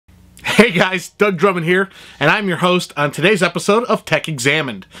Hey guys, Doug Drummond here, and I'm your host on today's episode of Tech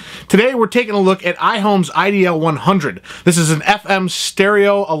Examined. Today we're taking a look at iHome's iDL100. This is an FM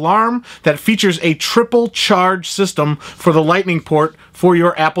stereo alarm that features a triple charge system for the lightning port for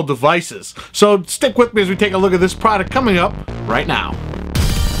your Apple devices. So stick with me as we take a look at this product coming up right now.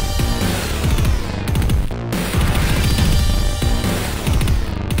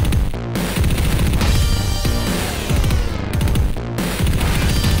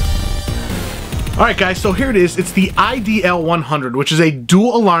 Alright guys, so here it is. It's the iDL100, which is a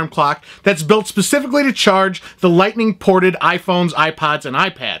dual alarm clock that's built specifically to charge the lightning ported iPhones, iPods, and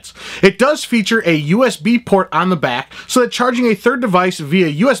iPads. It does feature a USB port on the back so that charging a third device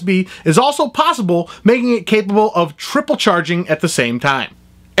via USB is also possible, making it capable of triple charging at the same time.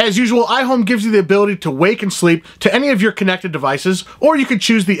 As usual, iHome gives you the ability to wake and sleep to any of your connected devices, or you could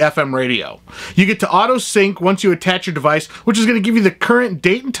choose the FM radio. You get to auto sync once you attach your device, which is going to give you the current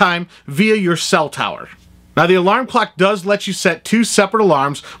date and time via your cell tower. Now the alarm clock does let you set two separate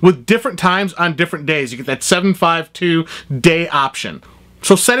alarms with different times on different days. You get that 752 day option.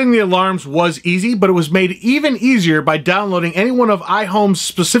 So setting the alarms was easy, but it was made even easier by downloading any one of iHome's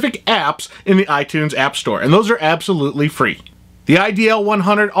specific apps in the iTunes App Store, and those are absolutely free. The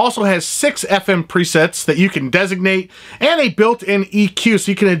iDL100 also has 6 FM presets that you can designate and a built-in EQ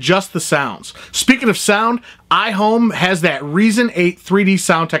so you can adjust the sounds. Speaking of sound, iHome has that Reason 8 3D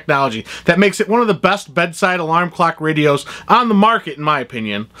sound technology that makes it one of the best bedside alarm clock radios on the market in my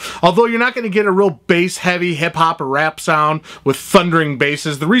opinion. Although you're not going to get a real bass-heavy hip-hop or rap sound with thundering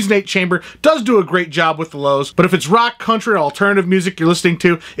basses, the Reason 8 chamber does do a great job with the lows, but if it's rock, country, or alternative music you're listening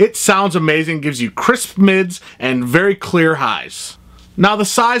to, it sounds amazing, gives you crisp mids and very clear highs. Now the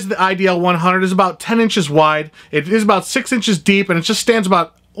size of the iDL100 is about 10 inches wide, it is about 6 inches deep, and it just stands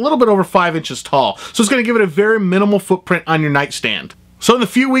about a little bit over 5 inches tall. So it's going to give it a very minimal footprint on your nightstand. So in the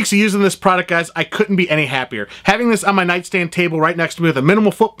few weeks of using this product, guys, I couldn't be any happier. Having this on my nightstand table right next to me with a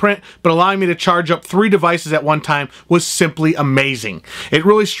minimal footprint, but allowing me to charge up 3 devices at one time was simply amazing. It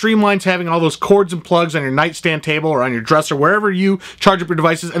really streamlines having all those cords and plugs on your nightstand table or on your dresser, wherever you charge up your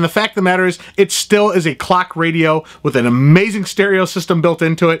devices. And the fact of the matter is, it still is a clock radio with an amazing stereo system built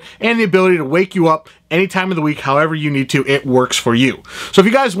into it and the ability to wake you up any time of the week, however you need to. It works for you. So if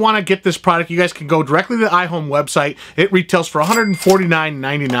you guys want to get this product, you guys can go directly to the iHome website. It retails for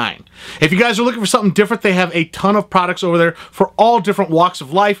 $149.99. If you guys are looking for something different, they have a ton of products over there for all different walks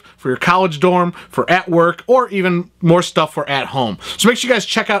of life, for your college dorm, for at work, or even more stuff for at home. So make sure you guys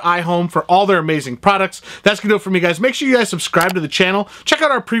check out iHome for all their amazing products. That's going to do it for me, guys. Make sure you guys subscribe to the channel, check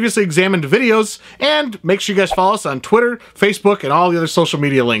out our previously examined videos, and make sure you guys follow us on Twitter, Facebook, and all the other social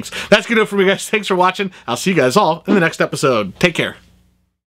media links. That's going to do it for me, guys. Thanks for watching. I'll see you guys all in the next episode. Take care.